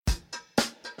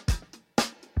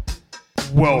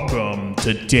Welcome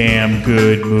to Damn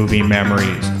Good Movie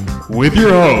Memories with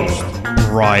your host,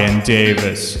 Brian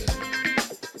Davis.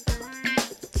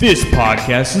 This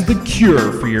podcast is the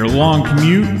cure for your long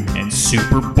commute and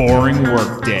super boring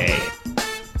workday.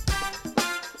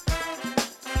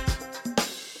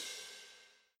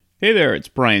 Hey there, it's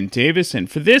Brian Davis,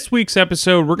 and for this week's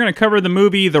episode, we're going to cover the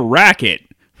movie The Racket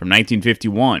from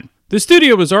 1951. The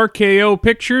studio was RKO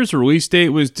Pictures. The release date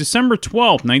was December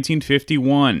 12th,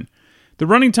 1951. The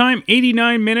running time,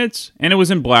 89 minutes, and it was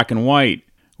in black and white.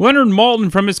 Leonard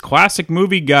Maltin from his Classic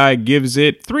Movie Guide gives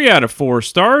it 3 out of 4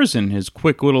 stars, and his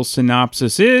quick little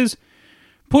synopsis is,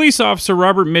 police officer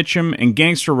Robert Mitchum and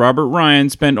gangster Robert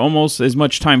Ryan spend almost as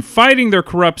much time fighting their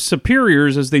corrupt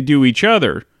superiors as they do each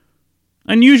other.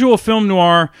 Unusual film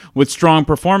noir with strong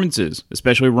performances,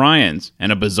 especially Ryan's,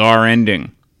 and a bizarre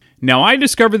ending. Now, I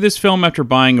discovered this film after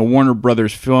buying a Warner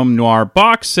Brothers film noir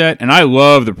box set, and I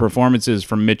love the performances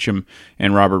from Mitchum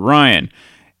and Robert Ryan.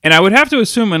 And I would have to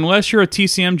assume, unless you're a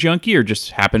TCM junkie or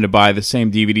just happen to buy the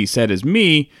same DVD set as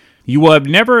me, you will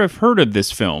never have heard of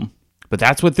this film. But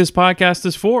that's what this podcast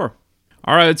is for.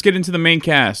 All right, let's get into the main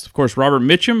cast. Of course, Robert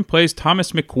Mitchum plays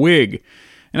Thomas McQuigg.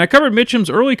 And I covered Mitchum's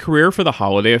early career for the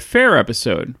Holiday Affair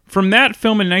episode. From that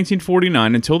film in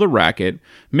 1949 until The Racket,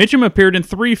 Mitchum appeared in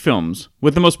 3 films,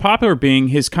 with the most popular being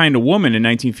His Kind of Woman in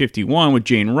 1951 with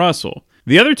Jane Russell.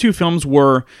 The other 2 films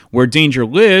were Where Danger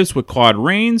Lives with Claude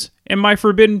Rains and My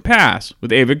Forbidden Pass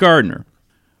with Ava Gardner.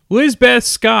 Lizbeth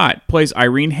Scott plays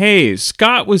Irene Hayes.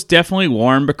 Scott was definitely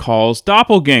Lauren Bacall's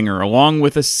doppelganger, along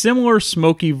with a similar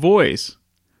smoky voice.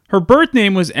 Her birth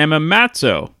name was Emma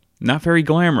Matzo, not very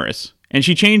glamorous, and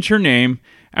she changed her name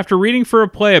after reading for a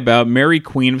play about Mary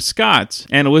Queen of Scots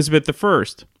and Elizabeth I.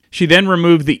 She then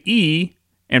removed the E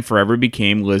and forever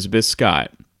became Lizbeth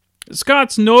Scott.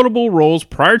 Scott's notable roles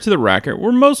prior to The Racket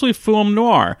were mostly film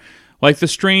noir, like The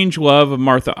Strange Love of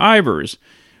Martha Ivers,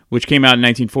 which came out in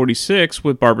 1946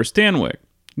 with Barbara Stanwyck,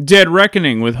 Dead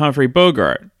Reckoning with Humphrey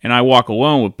Bogart, and I Walk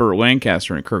Alone with Burt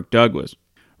Lancaster and Kirk Douglas.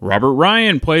 Robert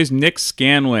Ryan plays Nick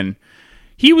Scanlon.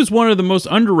 He was one of the most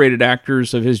underrated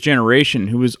actors of his generation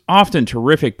who was often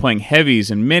terrific playing heavies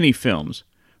in many films.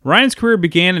 Ryan's career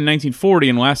began in 1940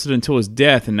 and lasted until his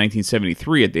death in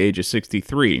 1973 at the age of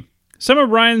 63. Some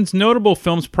of Ryan's notable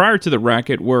films prior to The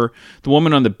Racket were The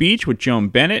Woman on the Beach with Joan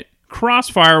Bennett,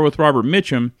 Crossfire with Robert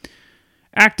Mitchum,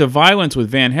 Act of Violence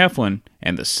with Van Heflin,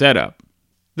 and The Setup.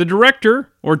 The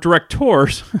director, or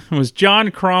directors, was John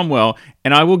Cromwell,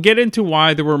 and I will get into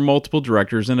why there were multiple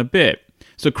directors in a bit.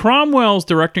 So Cromwell's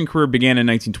directing career began in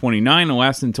 1929 and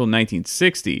lasted until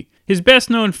 1960. His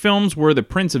best-known films were The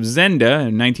Prince of Zenda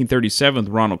in 1937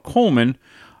 with Ronald Colman,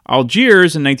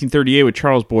 Algiers in 1938 with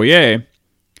Charles Boyer,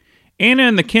 Anna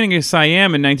and the King of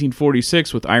Siam in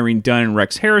 1946 with Irene Dunne and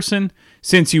Rex Harrison,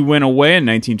 Since You Went Away in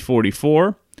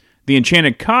 1944, The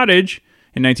Enchanted Cottage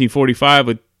in 1945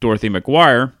 with Dorothy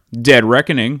McGuire, Dead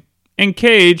Reckoning, and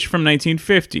Cage from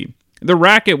 1950. The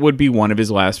Racket would be one of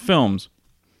his last films.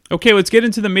 Okay, let's get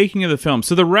into the making of the film.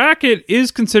 So The Racket is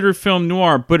considered film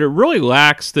noir, but it really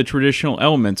lacks the traditional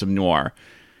elements of noir.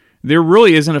 There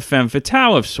really isn't a femme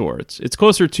fatale of sorts. It's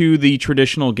closer to the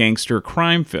traditional gangster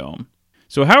crime film.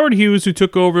 So Howard Hughes, who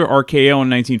took over RKO in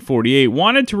 1948,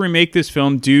 wanted to remake this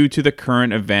film due to the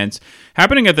current events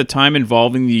happening at the time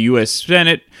involving the U.S.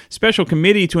 Senate Special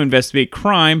Committee to investigate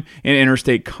crime and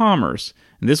interstate commerce.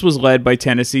 And this was led by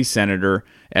Tennessee Senator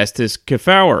Estes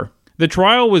Kefauver. The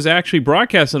trial was actually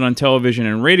broadcasted on television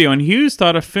and radio, and Hughes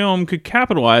thought a film could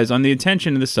capitalize on the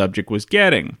attention the subject was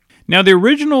getting. Now, the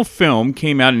original film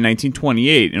came out in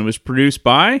 1928 and was produced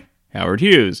by Howard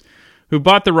Hughes, who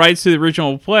bought the rights to the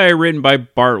original play written by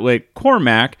Bartlett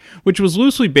Cormack, which was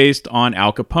loosely based on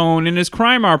Al Capone and his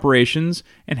crime operations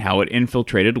and how it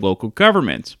infiltrated local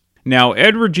governments. Now,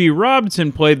 Edward G.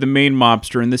 Robinson played the main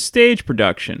mobster in the stage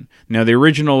production. Now, the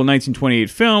original 1928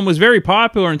 film was very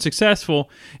popular and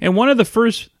successful, and one of the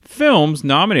first films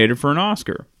nominated for an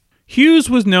Oscar.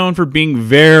 Hughes was known for being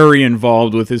very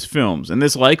involved with his films, and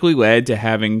this likely led to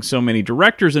having so many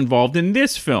directors involved in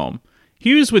this film.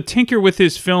 Hughes would tinker with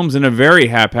his films in a very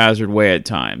haphazard way at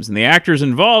times, and the actors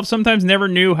involved sometimes never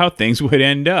knew how things would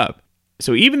end up.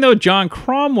 So even though John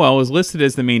Cromwell is listed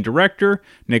as the main director,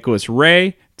 Nicholas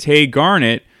Ray, Tay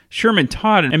Garnett, Sherman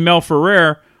Todd, and Mel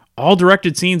Ferrer all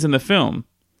directed scenes in the film.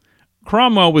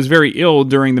 Cromwell was very ill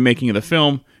during the making of the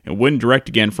film and wouldn't direct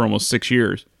again for almost 6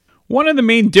 years. One of the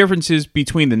main differences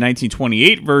between the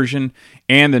 1928 version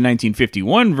and the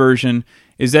 1951 version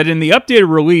is that in the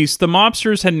updated release, the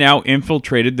mobsters had now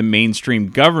infiltrated the mainstream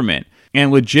government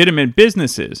and legitimate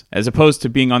businesses, as opposed to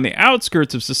being on the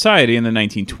outskirts of society in the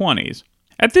 1920s.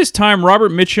 At this time,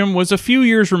 Robert Mitchum was a few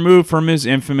years removed from his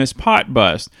infamous pot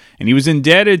bust, and he was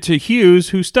indebted to Hughes,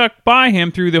 who stuck by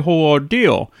him through the whole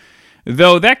ordeal.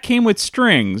 Though that came with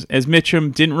strings, as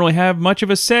Mitchum didn't really have much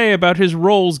of a say about his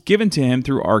roles given to him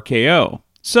through RKO.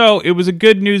 So it was a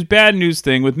good news, bad news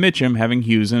thing with Mitchum having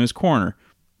Hughes in his corner.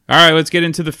 Alright, let's get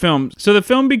into the film. So the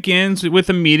film begins with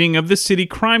a meeting of the City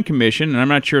Crime Commission, and I'm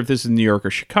not sure if this is New York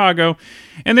or Chicago,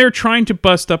 and they're trying to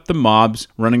bust up the mobs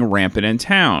running rampant in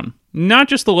town. Not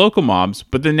just the local mobs,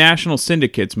 but the national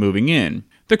syndicates moving in.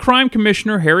 The crime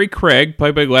commissioner, Harry Craig,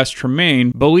 played by Les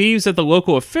Tremayne, believes that the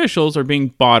local officials are being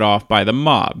bought off by the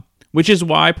mob, which is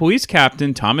why police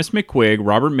captain Thomas McQuigg,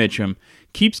 Robert Mitchum,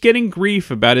 keeps getting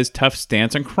grief about his tough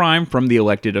stance on crime from the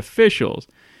elected officials.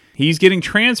 He's getting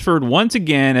transferred once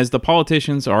again as the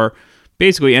politicians are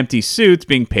basically empty suits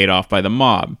being paid off by the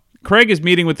mob. Craig is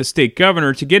meeting with the state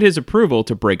governor to get his approval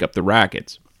to break up the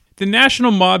rackets. The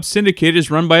National Mob Syndicate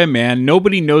is run by a man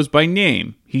nobody knows by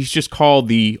name. He's just called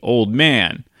the Old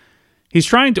Man. He's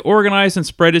trying to organize and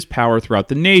spread his power throughout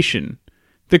the nation.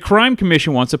 The Crime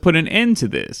Commission wants to put an end to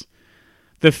this.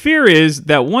 The fear is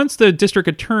that once the district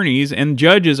attorneys and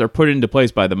judges are put into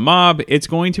place by the mob, it's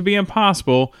going to be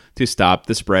impossible to stop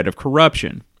the spread of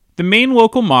corruption. The main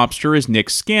local mobster is Nick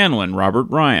Scanlon, Robert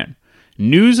Ryan.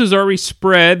 News has already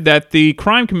spread that the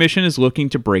Crime Commission is looking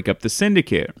to break up the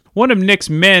syndicate. One of Nick's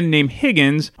men named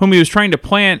Higgins, whom he was trying to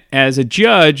plant as a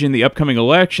judge in the upcoming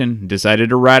election, decided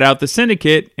to rat out the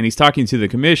syndicate, and he's talking to the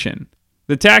commission.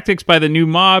 The tactics by the new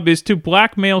mob is to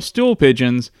blackmail stool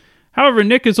pigeons. However,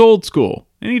 Nick is old school,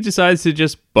 and he decides to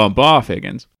just bump off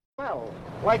Higgins. Well,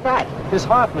 like that. His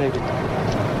heart, maybe.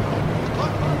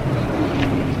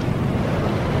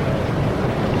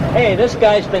 Hey, this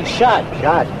guy's been shot.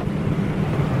 Shot.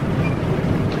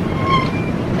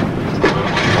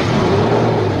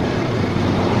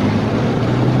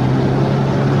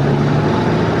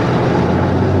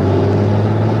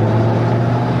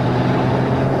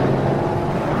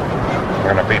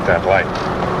 We're gonna beat that light.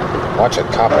 Watch it,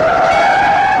 copper.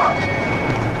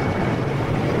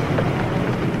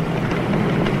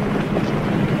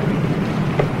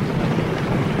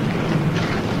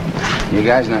 You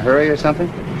guys in a hurry or something?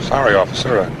 Sorry,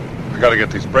 officer. I gotta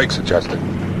get these brakes adjusted.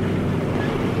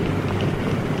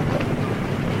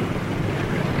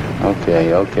 Okay,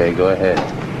 go ahead.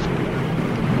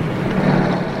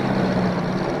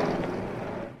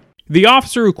 The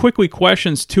officer who quickly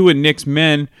questions two of Nick's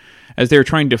men as they're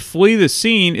trying to flee the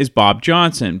scene is Bob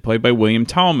Johnson, played by William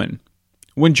Tallman.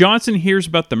 When Johnson hears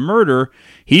about the murder,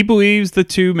 he believes the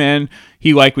two men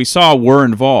he likely saw were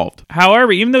involved.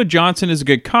 However, even though Johnson is a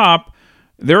good cop,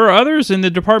 there are others in the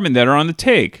department that are on the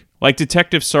take, like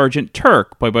Detective Sergeant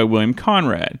Turk, played by William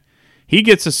Conrad. He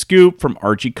gets a scoop from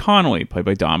Archie Connolly, played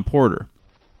by Don Porter.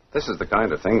 This is the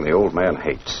kind of thing the old man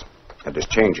hates, and is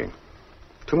changing.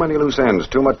 Too many loose ends,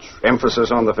 too much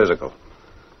emphasis on the physical.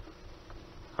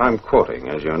 I'm quoting,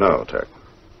 as you know, Turk.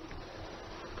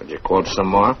 Could you quote some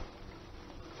more?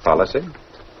 Policy?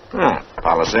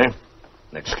 Policy.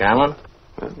 Nick Scanlon?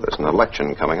 Well, there's an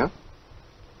election coming up.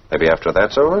 Maybe after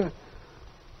that's over.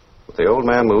 But the old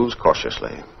man moves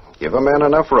cautiously. Give a man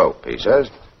enough rope, he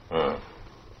says.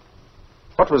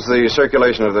 What was the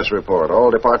circulation of this report?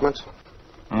 All departments?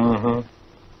 Mm-hmm.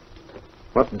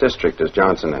 What district is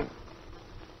Johnson in?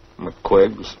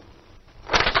 McQuigg's.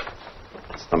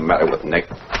 What's the matter with Nick?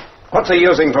 What's he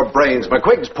using for brains?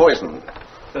 McQuigg's poison.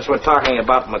 Since we're talking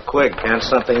about McQuigg, can't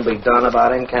something be done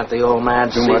about him? Can't the old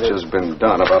man Too much has been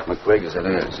done about McQuigg as it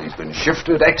is. He's been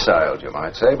shifted, exiled, you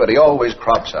might say, but he always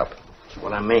crops up. That's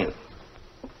what I mean.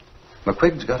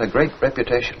 McQuigg's got a great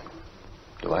reputation.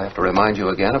 Do I have to remind you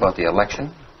again about the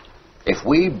election? If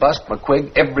we bust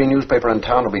McQuigg, every newspaper in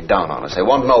town will be down on us. They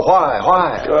want to know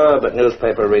why. Sure, but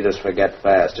newspaper readers forget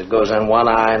fast. It goes in one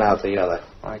eye and out the other.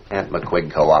 Why can't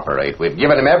McQuigg cooperate? We've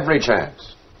given him every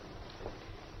chance.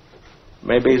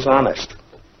 Maybe he's honest.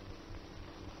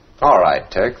 All right,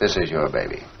 Turk, this is your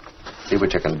baby. See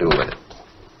what you can do with it.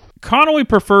 Connolly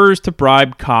prefers to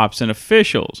bribe cops and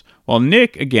officials, while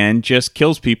Nick, again, just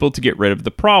kills people to get rid of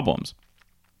the problems.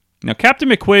 Now, Captain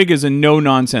McQuigg is a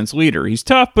no-nonsense leader. He's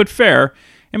tough but fair,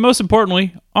 and most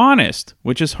importantly, honest,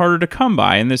 which is harder to come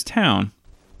by in this town.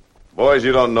 Boys,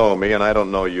 you don't know me, and I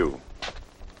don't know you.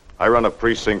 I run a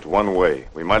precinct one way.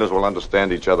 We might as well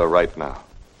understand each other right now.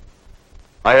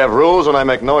 I have rules, and I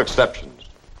make no exceptions.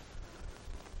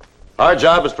 Our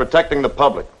job is protecting the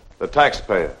public, the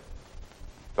taxpayer.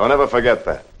 Don't ever forget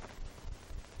that.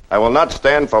 I will not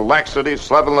stand for laxity,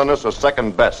 slovenliness, or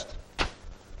second best.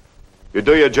 You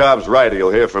do your jobs right, or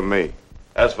you'll hear from me.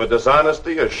 As for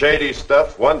dishonesty or shady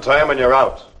stuff, one time and you're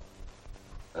out.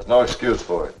 There's no excuse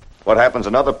for it. What happens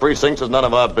in other precincts is none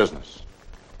of our business.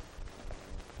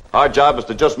 Our job is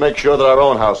to just make sure that our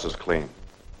own house is clean.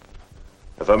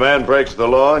 If a man breaks the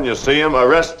law and you see him,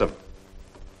 arrest him.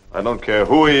 I don't care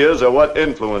who he is or what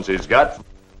influence he's got.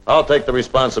 I'll take the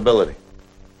responsibility.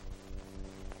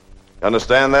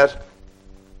 Understand that?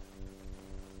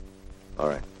 All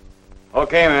right.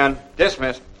 Okay, man.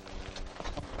 Dismissed.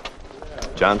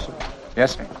 Johnson?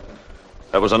 Yes, sir.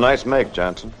 That was a nice make,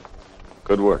 Johnson.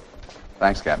 Good work.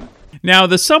 Thanks, Captain. Now,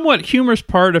 the somewhat humorous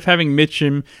part of having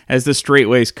Mitchum as the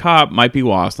straight-laced cop might be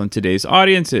lost on today's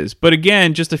audiences. But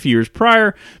again, just a few years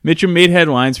prior, Mitchum made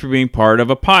headlines for being part of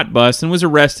a pot bust and was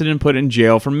arrested and put in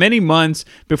jail for many months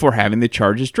before having the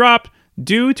charges dropped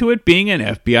due to it being an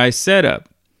FBI setup.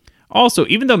 Also,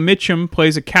 even though Mitchum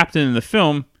plays a captain in the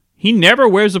film, he never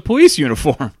wears a police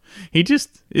uniform. He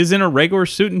just is in a regular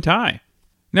suit and tie.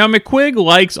 Now, McQuigg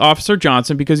likes Officer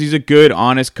Johnson because he's a good,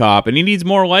 honest cop, and he needs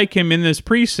more like him in this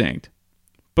precinct.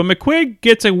 But McQuigg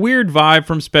gets a weird vibe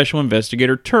from Special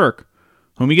Investigator Turk,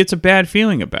 whom he gets a bad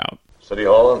feeling about. City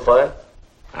Hall on fire?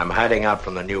 I'm hiding out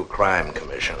from the new crime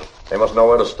commission. They must know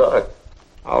where to start.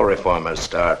 All reformers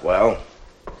start well.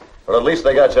 But at least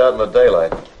they got you out in the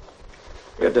daylight.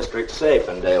 Your district's safe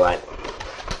in daylight.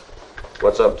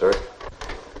 What's up, Turk?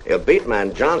 Your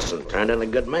beatman Johnson turned in a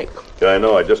good make. Yeah, I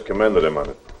know. I just commended him on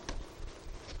it.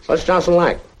 What's Johnson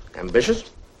like?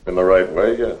 Ambitious? In the right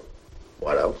way, yeah.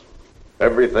 What else?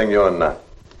 Everything you're not.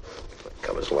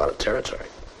 Covers a lot of territory.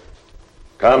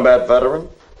 Combat veteran,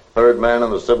 third man in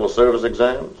the civil service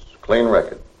exams, clean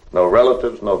record. No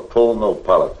relatives, no pull, no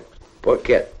politics. Poor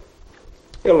kid.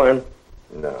 He'll learn.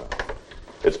 No.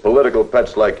 It's political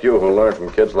pets like you who learn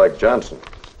from kids like Johnson.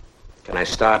 Can I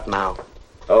start now?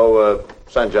 Oh,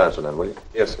 send Johnson in, will you?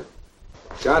 Yes, sir.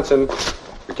 Johnson,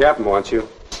 the captain wants you.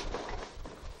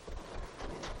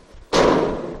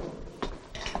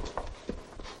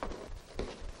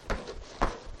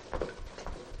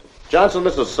 Johnson,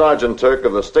 this is Sergeant Turk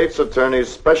of the State's Attorney's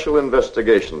Special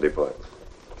Investigation Department.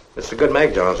 It's a good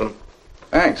make, Johnson.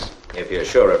 Thanks. If you're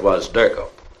sure it was Durko.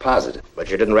 Positive. But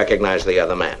you didn't recognize the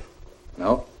other man.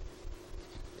 No,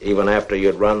 Even after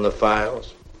you'd run the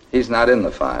files? he's not in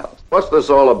the files. What's this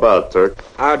all about, Turk?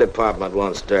 Our department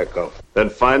wants Durko. Then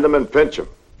find him and pinch him.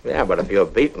 Yeah, but if you're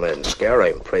beaten and scare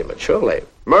him prematurely,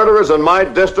 Murderers in my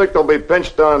district will be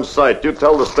pinched on sight. You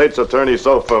tell the State's Attorney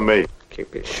so for me.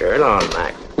 keep your shirt on,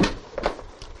 Mac.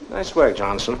 Nice work,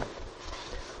 Johnson.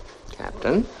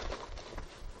 Captain?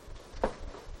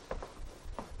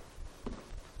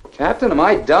 Captain, am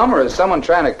I dumb or is someone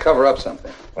trying to cover up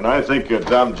something? When I think you're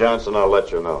dumb, Johnson, I'll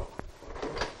let you know.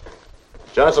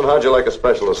 Johnson, how'd you like a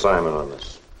special assignment on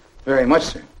this? Very much,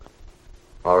 sir.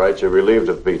 All right, you're relieved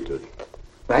of beat duty.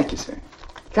 Thank you, sir.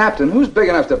 Captain, who's big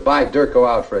enough to buy Durko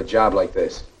out for a job like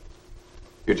this?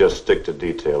 You just stick to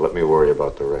detail. Let me worry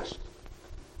about the rest.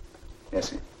 Yes,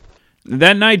 sir.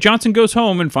 That night, Johnson goes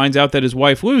home and finds out that his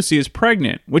wife Lucy is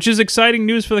pregnant, which is exciting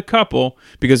news for the couple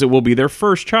because it will be their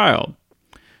first child.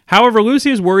 However,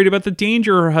 Lucy is worried about the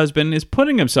danger her husband is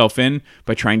putting himself in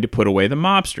by trying to put away the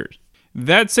mobsters.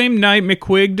 That same night,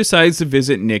 McQuigg decides to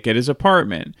visit Nick at his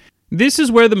apartment. This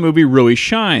is where the movie really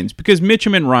shines, because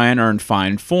Mitchum and Ryan are in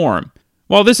fine form.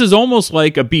 While this is almost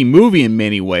like a B-movie in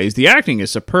many ways, the acting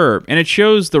is superb, and it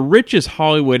shows the riches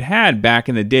Hollywood had back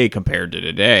in the day compared to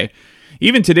today.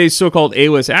 Even today's so-called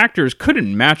A-list actors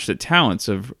couldn't match the talents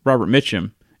of Robert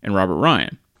Mitchum and Robert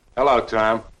Ryan. Hello,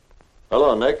 Tom.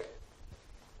 Hello, Nick.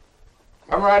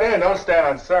 Come right in. Don't stand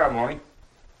on ceremony.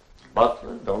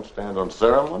 Butler, don't stand on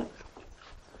ceremony.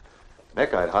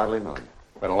 Nick, I'd hardly know you.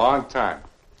 Been a long time.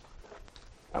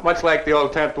 Not much like the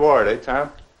old 10th Ward, eh, Tom?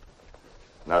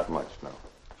 Not much, no.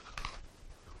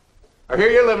 I hear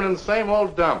you're living in the same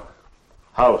old dump.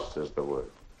 House is the word.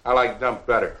 I like dump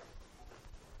better.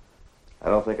 I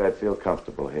don't think I'd feel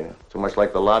comfortable here. Too much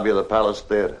like the lobby of the Palace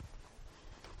Theater.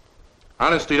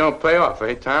 Honesty don't pay off,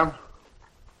 eh, Tom?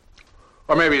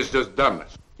 Or maybe it's just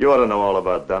dumbness. You ought to know all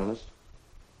about dumbness.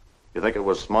 You think it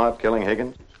was smart killing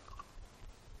Higgins?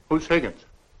 Who's Higgins?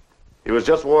 He was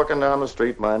just walking down the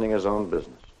street minding his own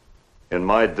business. In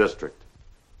my district.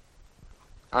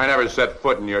 I never set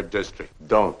foot in your district.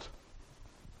 Don't.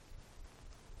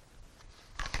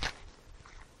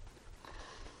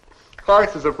 Of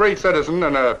course, as a free citizen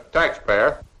and a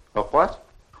taxpayer. A what?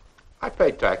 I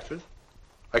pay taxes.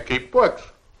 I keep books.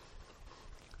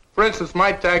 For instance,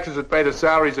 my taxes would pay the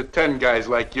salaries of 10 guys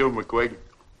like you, McQuigg.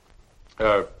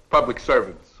 Public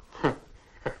servants.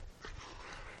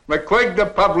 McQuigg, the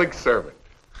public servant.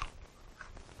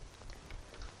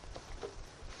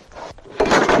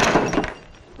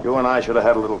 You and I should have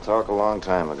had a little talk a long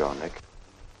time ago, Nick.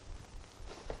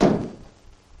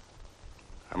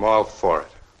 I'm all for it.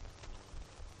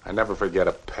 I never forget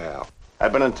a pal.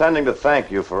 I've been intending to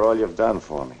thank you for all you've done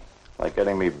for me. Like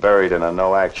getting me buried in a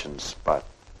no-action spot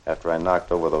after I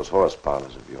knocked over those horse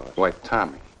parlors of yours. Why,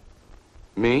 Tommy?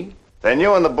 Me? Then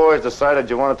you and the boys decided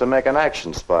you wanted to make an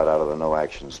action spot out of the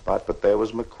no-action spot, but there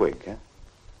was McQuigg, huh?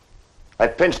 I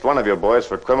pinched one of your boys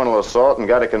for criminal assault and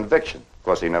got a conviction. Of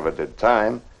course, he never did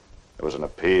time. There was an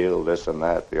appeal, this and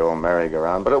that, the old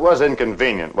merry-go-round, but it was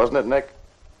inconvenient, wasn't it, Nick?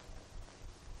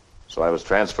 So I was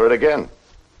transferred again.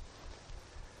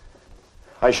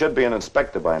 I should be an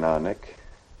inspector by now, Nick,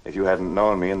 if you hadn't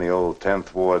known me in the old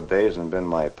 10th Ward days and been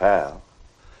my pal.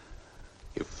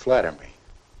 You flatter me.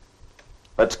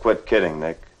 Let's quit kidding,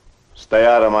 Nick. Stay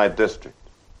out of my district.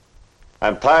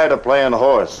 I'm tired of playing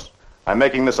horse. I'm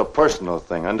making this a personal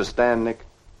thing. Understand, Nick?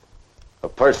 A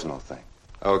personal thing.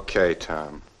 Okay,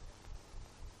 Tom.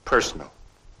 Personal.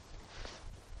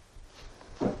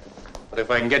 But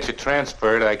if I can get you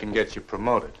transferred, I can get you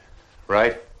promoted.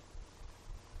 Right?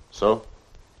 So?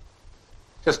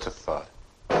 Just a thought.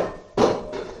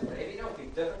 Baby, don't be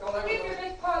difficult. Keep your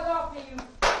big paws off me, you...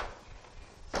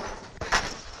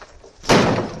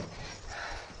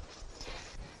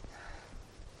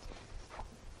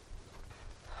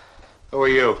 Who are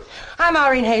you? I'm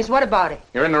Irene Hayes. What about it?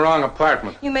 You're in the wrong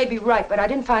apartment. You may be right, but I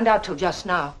didn't find out till just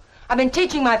now. I've been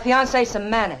teaching my fiancé some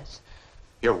manners.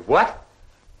 You're what?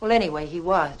 Well, anyway, he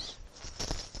was.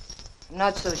 I'm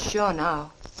not so sure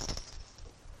now.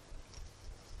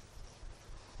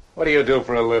 What do you do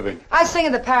for a living? I sing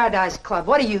in the Paradise Club.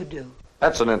 What do you do?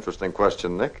 That's an interesting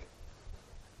question, Nick.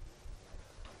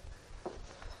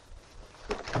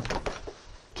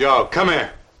 Joe, come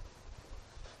here.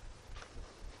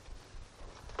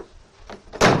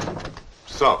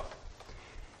 So,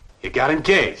 you got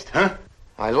engaged, huh?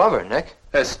 I love her, Nick.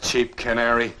 That's cheap,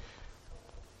 Canary.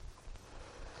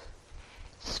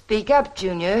 Speak up,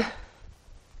 Junior.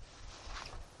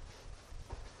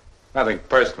 Nothing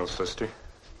personal, sister.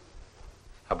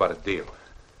 How about a deal?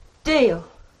 Deal.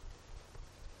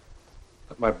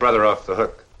 Let my brother off the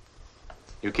hook.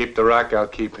 You keep the rock, I'll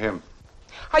keep him.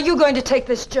 Are you going to take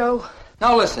this, Joe?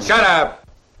 Now listen. Shut up!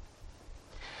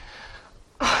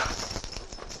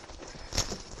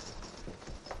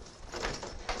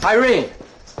 Irene.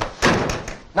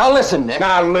 Now listen, Nick.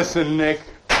 Now listen, Nick.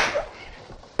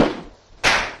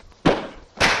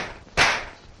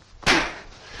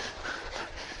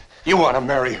 You want to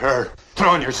marry her?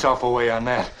 Throwing yourself away on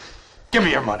that. Give me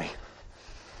your money.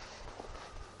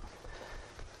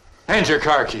 And your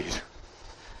car keys.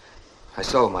 I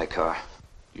sold my car.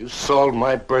 You sold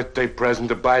my birthday present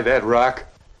to buy that rock?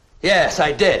 Yes,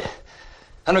 I did.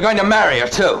 And we're going to marry her,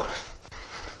 too.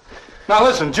 Now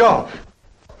listen, Joe.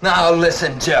 Now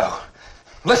listen, Joe.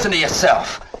 Listen to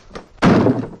yourself.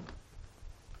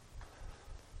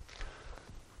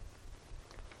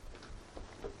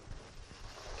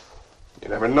 You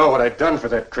never know what I've done for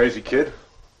that crazy kid.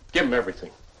 Give him everything.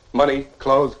 Money,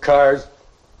 clothes, cars.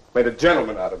 Made a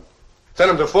gentleman out of him. Sent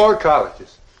him to 4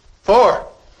 colleges. 4!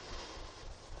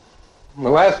 And the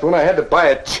last one I had to buy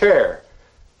a chair.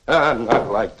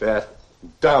 Not like that.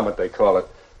 Endowment, they call it.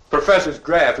 Professor's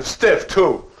graft. A stiff,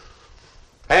 too.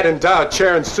 I had endowed a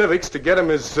chair in civics to get him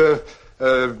his,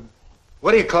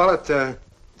 what do you call it?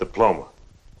 Diploma.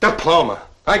 Diploma.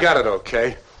 I got it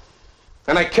okay.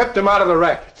 And I kept him out of the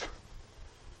racket.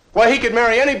 Why, he could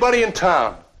marry anybody in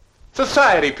town.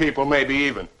 Society people, maybe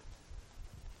even.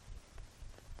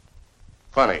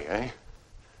 Funny, eh?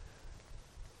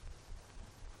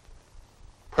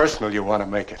 Personal, you want to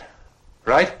make it.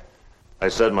 Right? I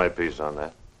said my piece on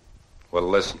that. Well,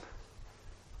 listen.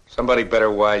 Somebody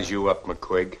better wise you up,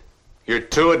 McQuigg. You're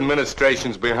 2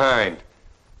 administrations behind.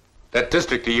 That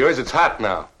district of yours, it's hot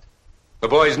now. The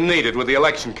boys need it with the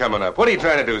election coming up. What are you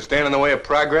trying to do, stand in the way of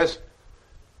progress?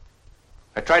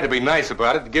 I tried to be nice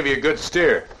about it, to give you a good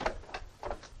steer.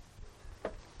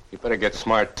 You better get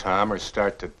smart, Tom, or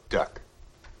start to duck.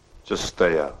 Just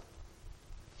stay out.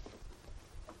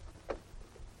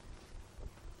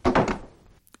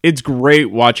 It's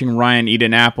great watching Ryan eat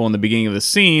an apple in the beginning of the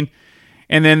scene,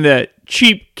 and then the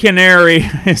cheap canary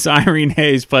is Irene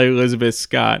Hayes, played Elizabeth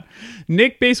Scott.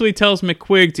 Nick basically tells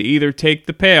McQuigg to either take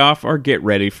the payoff or get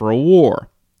ready for a war.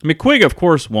 McQuigg, of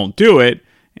course, won't do it,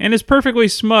 and is perfectly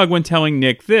smug when telling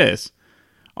Nick this.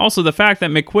 Also, the fact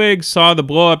that McQuigg saw the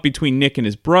blow-up between Nick and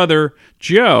his brother,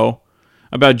 Joe,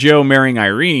 about Joe marrying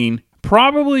Irene,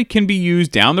 probably can be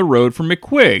used down the road for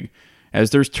McQuigg, as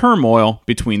there's turmoil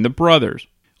between the brothers.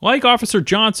 Like Officer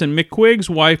Johnson, McQuigg's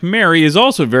wife Mary is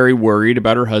also very worried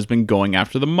about her husband going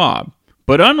after the mob.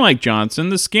 But unlike Johnson,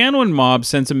 the Scanlon mob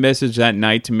sends a message that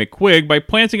night to McQuigg by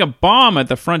planting a bomb at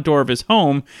the front door of his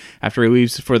home after he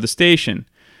leaves for the station.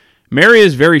 Mary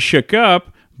is very shook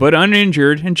up, but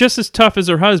uninjured and just as tough as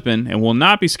her husband, and will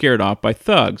not be scared off by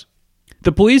thugs.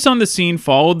 The police on the scene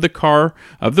followed the car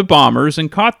of the bombers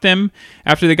and caught them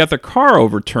after they got their car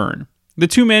overturned. The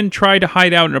two men try to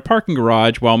hide out in a parking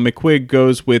garage while McQuigg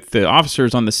goes with the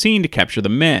officers on the scene to capture the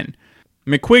men.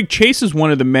 McQuigg chases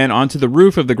one of the men onto the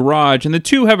roof of the garage, and the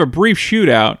two have a brief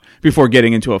shootout before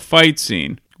getting into a fight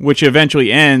scene, which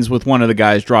eventually ends with one of the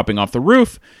guys dropping off the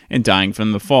roof and dying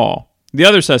from the fall. The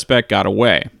other suspect got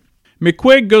away.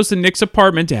 McQuigg goes to Nick's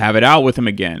apartment to have it out with him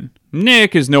again.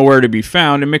 Nick is nowhere to be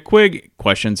found, and McQuigg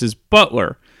questions his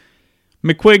butler.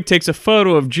 McQuigg takes a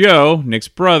photo of Joe, Nick's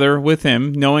brother, with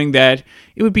him, knowing that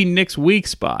it would be Nick's weak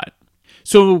spot.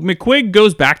 So McQuigg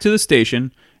goes back to the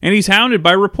station, and he's hounded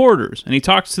by reporters, and he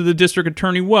talks to the District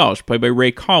Attorney Welsh, played by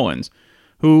Ray Collins,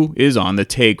 who is on the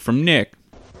take from Nick.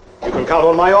 You can count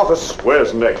on my office.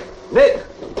 Where's Nick? Nick!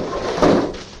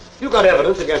 You got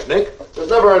evidence against Nick? There's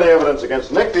never any evidence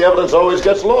against Nick. The evidence always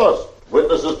gets lost.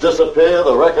 Witnesses disappear.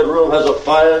 The record room has a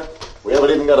fire. We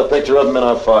haven't even got a picture of him in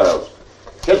our files.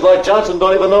 Kids like Johnson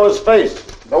don't even know his face.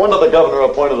 No wonder the governor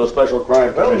appointed a special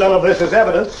crime Well, commission. none of this is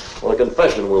evidence. Well, a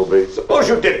confession will be. Suppose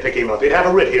you did pick him up. He'd have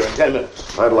a writ here in 10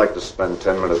 minutes. I'd like to spend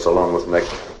 10 minutes alone with Nick.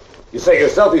 You say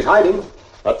yourself he's hiding?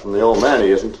 Not from the old man,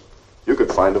 he isn't. You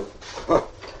could find him.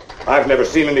 I've never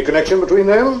seen any connection between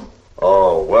them.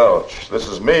 Oh, Welch, this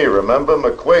is me, remember?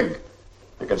 McQuigg.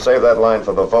 You can save that line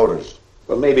for the voters.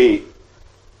 Well, maybe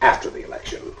after the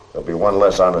election. There'll be one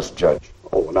less honest judge.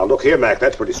 Oh, now look here, Mac.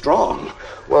 That's pretty strong.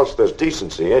 Welch, there's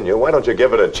decency in you. Why don't you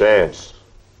give it a chance?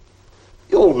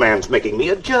 The old man's making me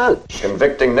a judge.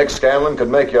 Convicting Nick Scanlon could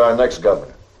make you our next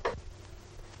governor.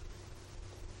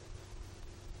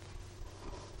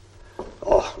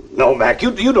 Oh, no, Mac.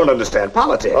 You don't understand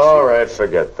politics. All right,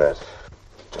 forget that.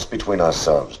 Just between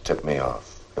ourselves, tip me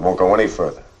off. It won't go any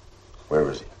further. Where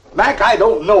is he? Mac, I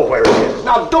don't know where he is.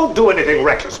 Now, don't do anything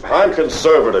reckless, Mac. I'm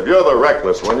conservative. You're the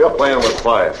reckless one. You're playing with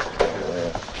fire.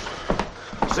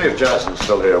 See if Johnson's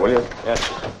still here, will you? Yes.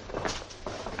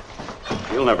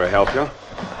 He'll never help you.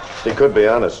 He could be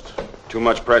honest. Too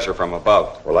much pressure from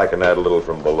above. Well, I can add a little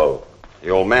from below. The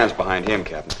old man's behind him,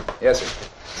 Captain. Yes, sir.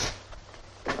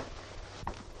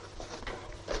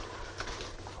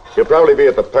 He'll probably be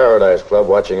at the Paradise Club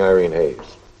watching Irene Hayes.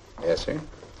 Yes, sir.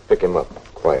 Pick him up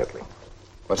quietly.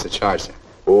 What's the charge, sir?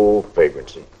 Oh,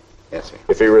 vagrancy. Yes, sir.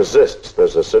 If he resists,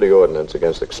 there's a city ordinance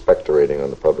against expectorating on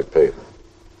the public pavement.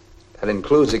 That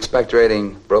includes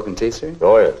expectorating broken teeth, sir?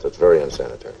 Oh, yes, that's very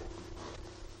unsanitary.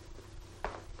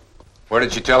 Where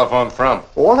did you telephone from?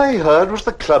 All I heard was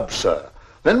the club, sir.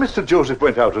 Then Mr. Joseph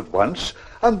went out at once,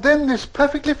 and then this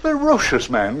perfectly ferocious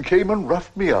man came and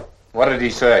roughed me up. What did he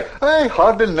say? I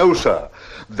hardly know, sir.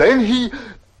 Then he...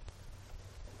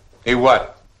 He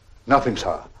what? Nothing,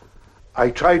 sir. I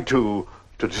tried to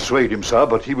dissuade him, sir,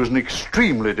 but he was an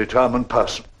extremely determined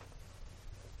person.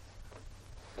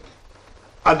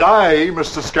 And I,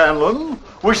 Mr. Scanlon,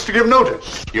 wish to give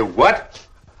notice. You what?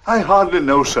 I hardly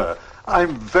know, sir.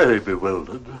 I'm very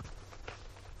bewildered.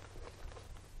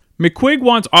 McQuigg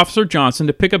wants Officer Johnson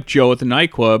to pick up Joe at the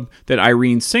nightclub that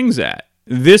Irene sings at.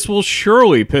 This will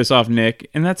surely piss off Nick,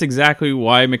 and that's exactly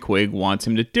why McQuigg wants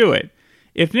him to do it.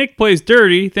 If Nick plays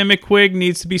dirty, then McQuigg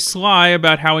needs to be sly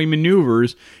about how he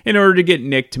maneuvers in order to get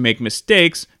Nick to make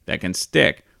mistakes that can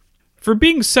stick. For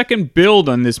being second billed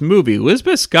on this movie,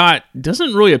 Lisbeth Scott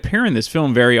doesn't really appear in this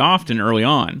film very often early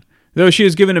on, though she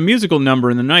is given a musical number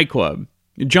in the nightclub.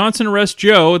 Johnson arrests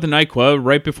Joe at the nightclub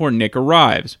right before Nick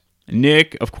arrives.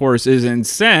 Nick, of course, is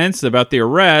incensed about the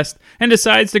arrest and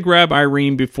decides to grab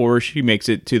Irene before she makes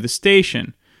it to the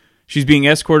station. She's being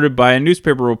escorted by a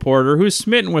newspaper reporter who is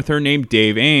smitten with her named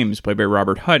Dave Ames, played by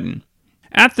Robert Hutton.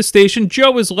 At the station,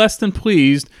 Joe is less than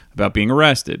pleased about being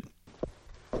arrested.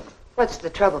 What's the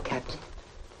trouble, Captain?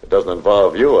 It doesn't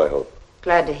involve you, I hope.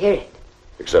 Glad to hear it.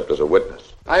 Except as a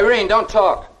witness. Irene, don't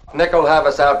talk. Nick will have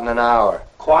us out in an hour.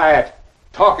 Quiet.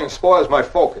 Talking spoils my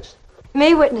focus.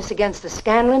 Me witness against the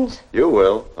Scanlons? You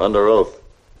will, under oath.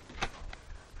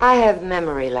 I have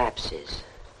memory lapses.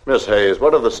 Miss Hayes,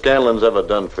 what have the Scanlons ever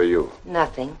done for you?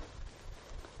 Nothing.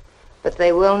 But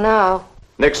they will now.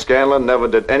 Nick Scanlon never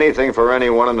did anything for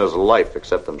anyone in his life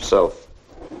except himself.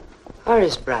 Or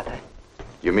his brother.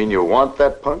 You mean you want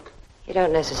that punk? You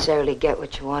don't necessarily get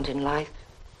what you want in life.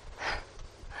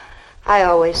 I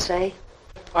always say.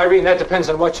 Irene, that depends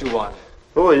on what you want.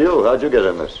 Who are you? How'd you get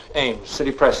in this? Ames,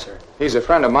 city press, sir. He's a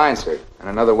friend of mine, sir, and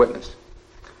another witness.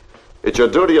 It's your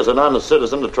duty as an honest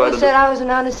citizen to try Who to... said I was an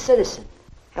honest citizen?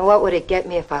 And what would it get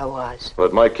me if I was? Well,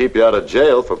 it might keep you out of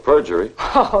jail for perjury.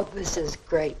 Oh, this is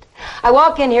great. I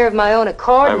walk in here of my own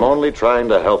accord. I'm only trying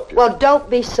to help you. Well, don't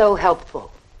be so helpful.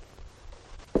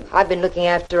 I've been looking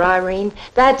after Irene.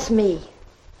 That's me.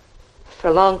 For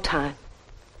a long time.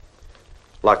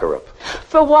 Lock her up.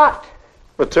 For what?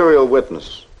 Material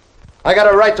witness. I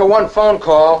got a right to one phone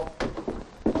call.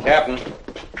 Captain,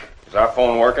 is our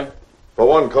phone working? For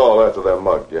one call after they're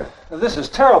mugged, yeah. This is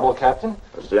terrible, Captain.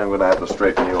 See, I'm going to have to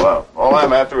straighten you out. All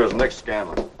I'm after is Nick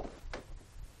Scanlon.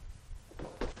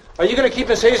 Are you going to keep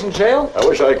Miss Hayes in jail? I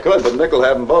wish I could, but Nick will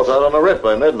have them both out on a writ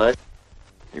by midnight.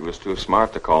 He was too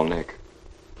smart to call Nick.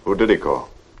 Who did he call?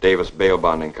 Davis Bail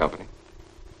Bonding Company.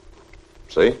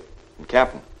 See? And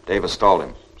Captain, Davis stalled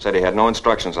him. Said he had no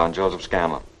instructions on Joseph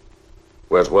Scanlon.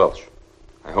 Where's Welch?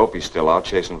 I hope he's still out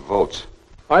chasing votes.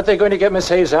 Aren't they going to get Miss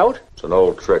Hayes out? It's an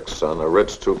old trick, son. A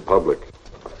writ's too public.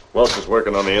 Welch is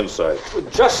working on the inside.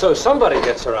 Just so somebody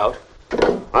gets her out.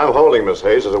 I'm holding Miss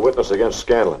Hayes as a witness against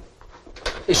Scanlon.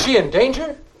 Is she in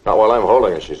danger? Not while I'm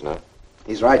holding her, she's not.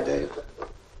 He's right, Dave.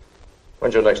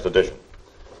 When's your next edition?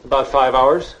 About 5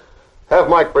 hours. Have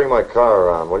Mike bring my car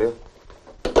around, will you?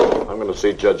 I'm going to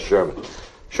see Judge Sherman.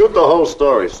 Shoot the whole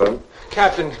story, son.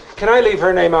 Captain, can I leave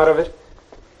her name out of it?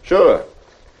 Sure.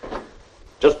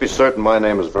 Just be certain my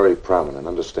name is very prominent,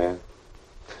 understand?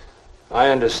 I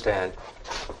understand.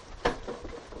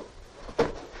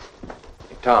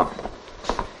 Tom,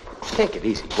 take it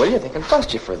easy, will you? They can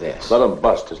bust you for this. Let him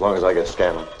bust as long as I get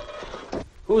Scanlon.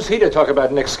 Who's he to talk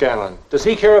about Nick Scanlon? Does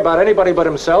he care about anybody but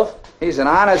himself? He's an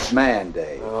honest man,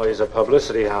 Dave. Oh, he's a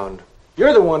publicity hound.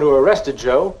 You're the one who arrested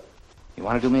Joe. You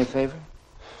want to do me a favor?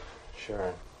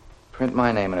 Sure. Print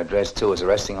my name and address, too, as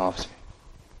arresting officer.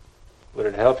 Would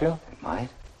it help you? It might.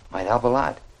 Might help a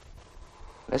lot.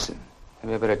 Listen,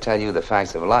 maybe I better tell you the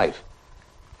facts of life.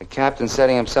 The captain's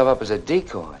setting himself up as a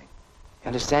decoy. You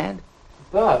understand?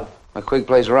 Bob. McQuigg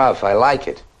plays rough. I like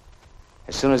it.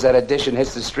 As soon as that edition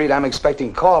hits the street, I'm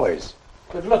expecting callers.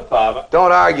 But look, Bob.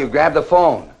 Don't argue. Grab the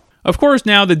phone. Of course,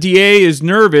 now the DA is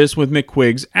nervous with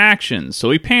McQuigg's actions,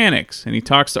 so he panics, and he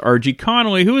talks to R.G.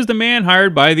 Connolly, who is the man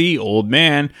hired by the old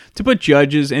man to put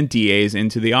judges and DAs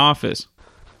into the office.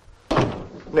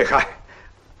 Nick,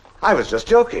 I was just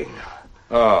joking.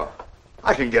 Oh,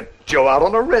 I can get Joe out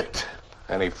on a writ.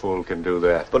 any fool can do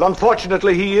that. But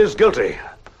unfortunately, he is guilty.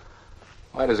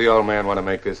 Why does the old man want to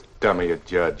make this dummy a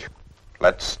judge?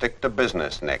 Let's stick to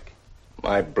business, Nick.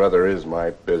 My brother is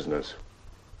my business.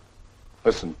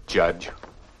 Listen, Judge.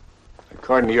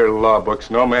 According to your law books,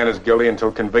 no man is guilty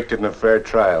until convicted in a fair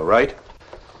trial, right?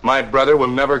 My brother will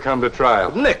never come to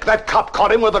trial. Nick, that cop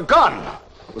caught him with a gun.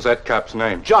 What was that cop's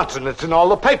name? Johnson, it's in all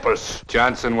the papers.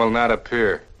 Johnson will not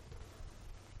appear.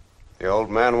 The old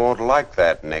man won't like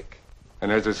that, Nick. And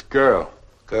there's this girl.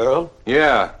 Girl?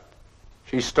 Yeah.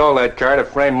 She stole that car to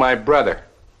frame my brother.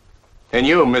 And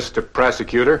you, Mr.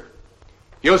 Prosecutor,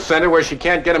 you'll send her where she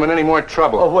can't get him in any more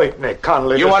trouble. Oh, wait, Nick,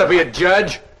 Connolly. You want to be a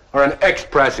judge or an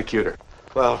ex-prosecutor?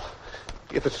 Well,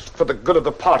 if it's for the good of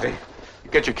the party.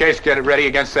 You get your case, get it ready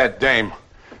against that dame.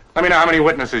 Let me know how many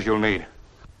witnesses you'll need.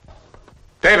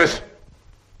 Davis!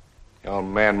 The old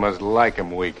man must like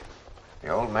him weak. The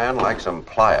old man likes him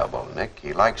pliable, Nick.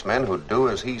 He likes men who do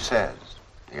as he says.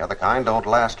 The other kind don't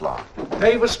last long.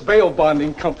 Davis Bail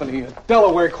Bonding Company, a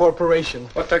Delaware corporation.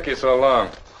 What took you so long?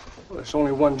 Well, there's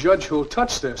only one judge who'll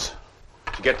touch this.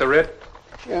 Did you get the writ?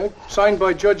 Yeah, signed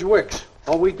by Judge Wicks.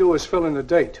 All we do is fill in the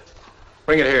date.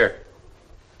 Bring it here.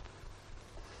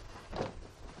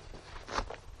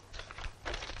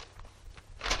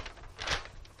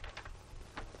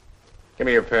 Give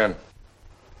me your pen.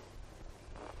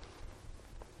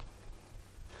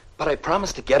 But I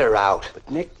promised to get her out. But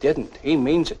Nick didn't. He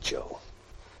means it, Joe.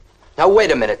 Now,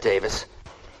 wait a minute, Davis.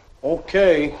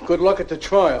 Okay, good luck at the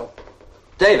trial.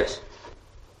 Davis.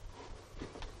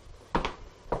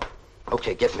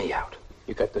 Okay, get me out.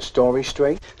 You got the story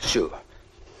straight? Sure.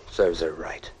 Serves her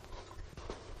right.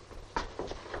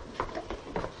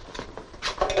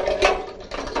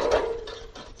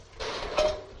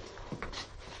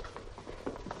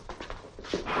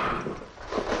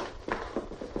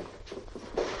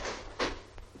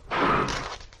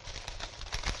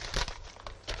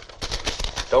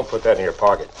 Don't put that in your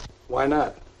pocket. Why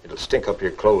not? It'll stink up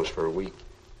your clothes for a week.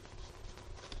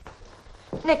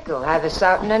 Nick will have us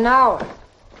out in an hour.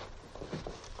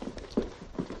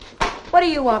 What do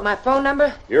you want, my phone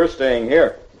number? You're staying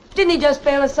here. Didn't he just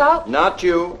bail us out? Not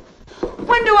you.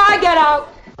 When do I get out?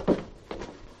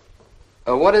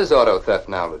 What is auto theft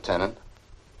now, Lieutenant?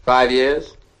 5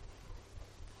 years?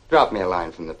 Drop me a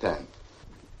line from the pen.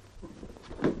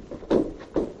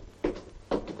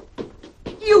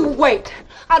 You wait.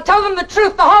 I'll tell them the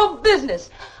truth, the whole business.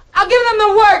 I'll give them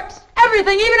the works,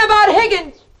 everything, even about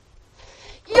Higgins.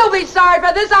 You'll be sorry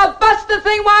for this. I'll bust the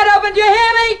thing wide open. Do you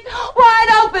hear me?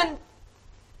 Wide open.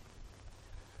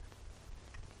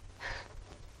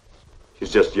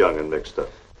 She's just young and mixed up.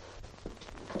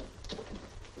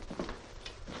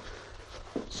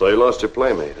 So you lost your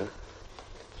playmate, huh?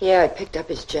 Yeah, I picked up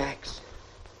his jacks.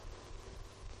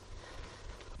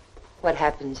 What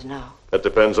happens now? That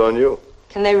depends on you.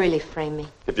 Can they really frame me?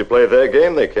 If you play their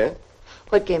game, they can.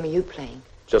 What game are you playing?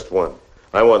 Just one.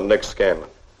 I want Nick Scanlon.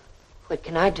 What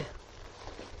can I do?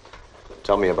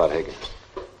 Tell me about Higgins.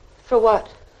 For what?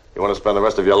 You want to spend the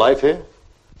rest of your life here?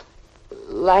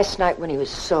 Last night when he was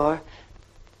sore,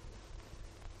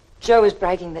 Joe was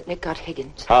bragging that Nick got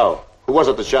Higgins. How? Who was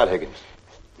it that shot Higgins?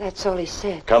 That's all he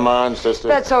said. Come on, sister.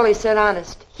 That's all he said,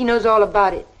 honest. He knows all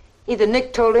about it. Either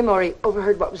Nick told him or he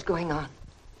overheard what was going on.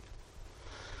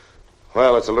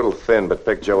 Well, it's a little thin, but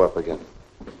pick Joe up again.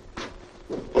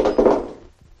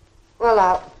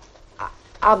 Well,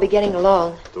 I'll be getting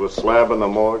along. To a slab in the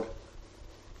morgue?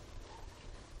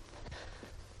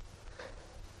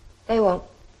 They won't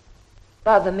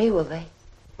bother me, will they?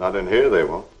 Not in here, they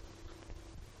won't.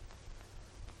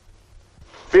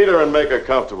 Feed her and make her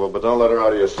comfortable, but don't let her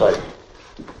out of your sight.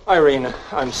 Irene,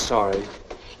 I'm sorry.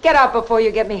 Get out before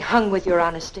you get me hung with your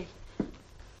honesty.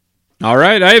 All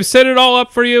right, I have set it all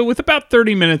up for you with about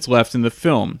 30 minutes left in the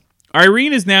film.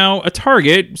 Irene is now a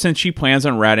target since she plans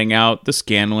on ratting out the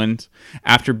Scanlons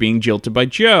after being jilted by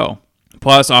Joe.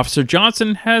 Plus, Officer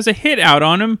Johnson has a hit out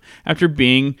on him after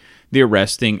being the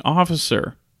arresting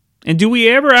officer. And do we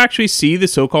ever actually see the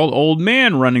so-called old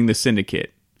man running the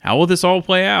syndicate? How will this all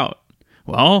play out?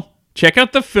 Well, check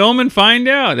out the film and find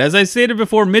out. As I stated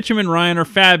before, Mitchum and Ryan are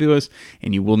fabulous,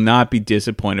 and you will not be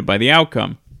disappointed by the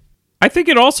outcome. I think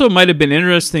it also might have been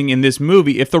interesting in this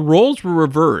movie if the roles were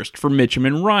reversed for Mitchum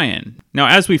and Ryan. Now,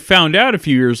 as we found out a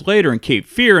few years later in Cape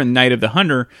Fear and Night of the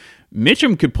Hunter,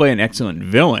 Mitchum could play an excellent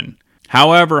villain.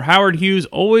 However, Howard Hughes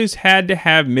always had to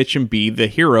have Mitchum be the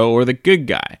hero or the good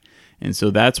guy, and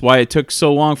so that's why it took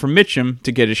so long for Mitchum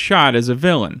to get a shot as a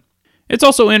villain. It's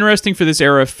also interesting for this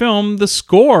era of film, the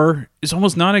score is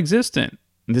almost non-existent.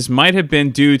 This might have been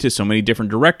due to so many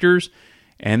different directors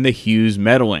and the Hughes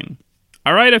meddling.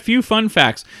 All right, a few fun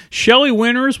facts. Shelley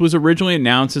Winters was originally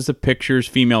announced as the picture's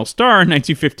female star in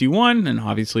 1951, and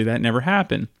obviously that never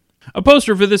happened. A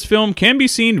poster for this film can be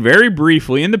seen very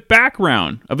briefly in the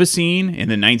background of a scene in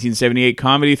the 1978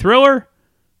 comedy thriller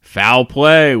Foul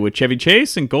Play with Chevy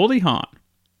Chase and Goldie Hawn.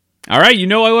 All right, you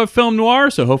know I love film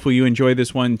noir, so hopefully you enjoy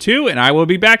this one too, and I will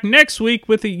be back next week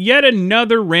with yet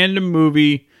another random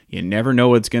movie you never know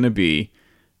what's going to be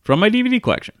from my DVD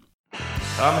collection.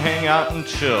 Come hang out and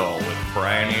chill with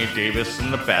Brian A. Davis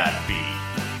and the Bad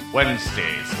Beat.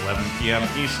 Wednesdays, 11 p.m.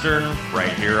 Eastern,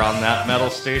 right here on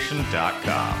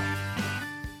thatmetalstation.com.